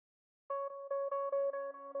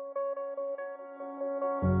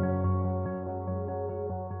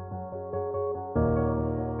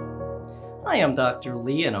Hi, I'm Dr.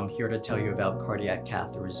 Lee, and I'm here to tell you about cardiac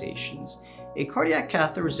catheterizations. A cardiac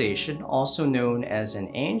catheterization, also known as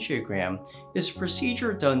an angiogram, is a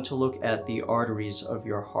procedure done to look at the arteries of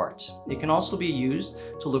your heart. It can also be used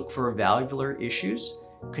to look for valvular issues,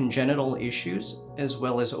 congenital issues, as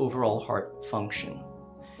well as overall heart function.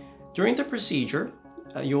 During the procedure,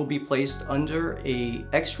 you will be placed under an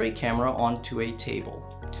X-ray camera onto a table.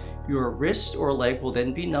 Your wrist or leg will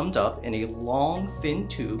then be numbed up, and a long, thin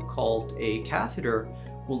tube called a catheter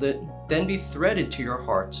will then be threaded to your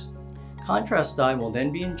heart. Contrast dye will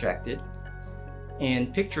then be injected,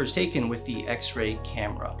 and pictures taken with the X-ray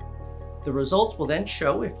camera. The results will then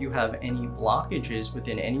show if you have any blockages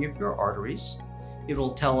within any of your arteries. It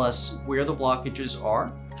will tell us where the blockages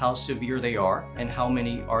are, how severe they are, and how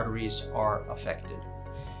many arteries are affected.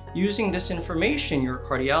 Using this information, your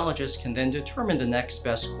cardiologist can then determine the next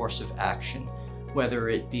best course of action, whether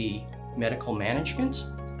it be medical management,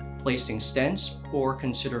 placing stents, or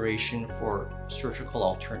consideration for surgical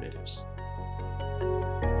alternatives.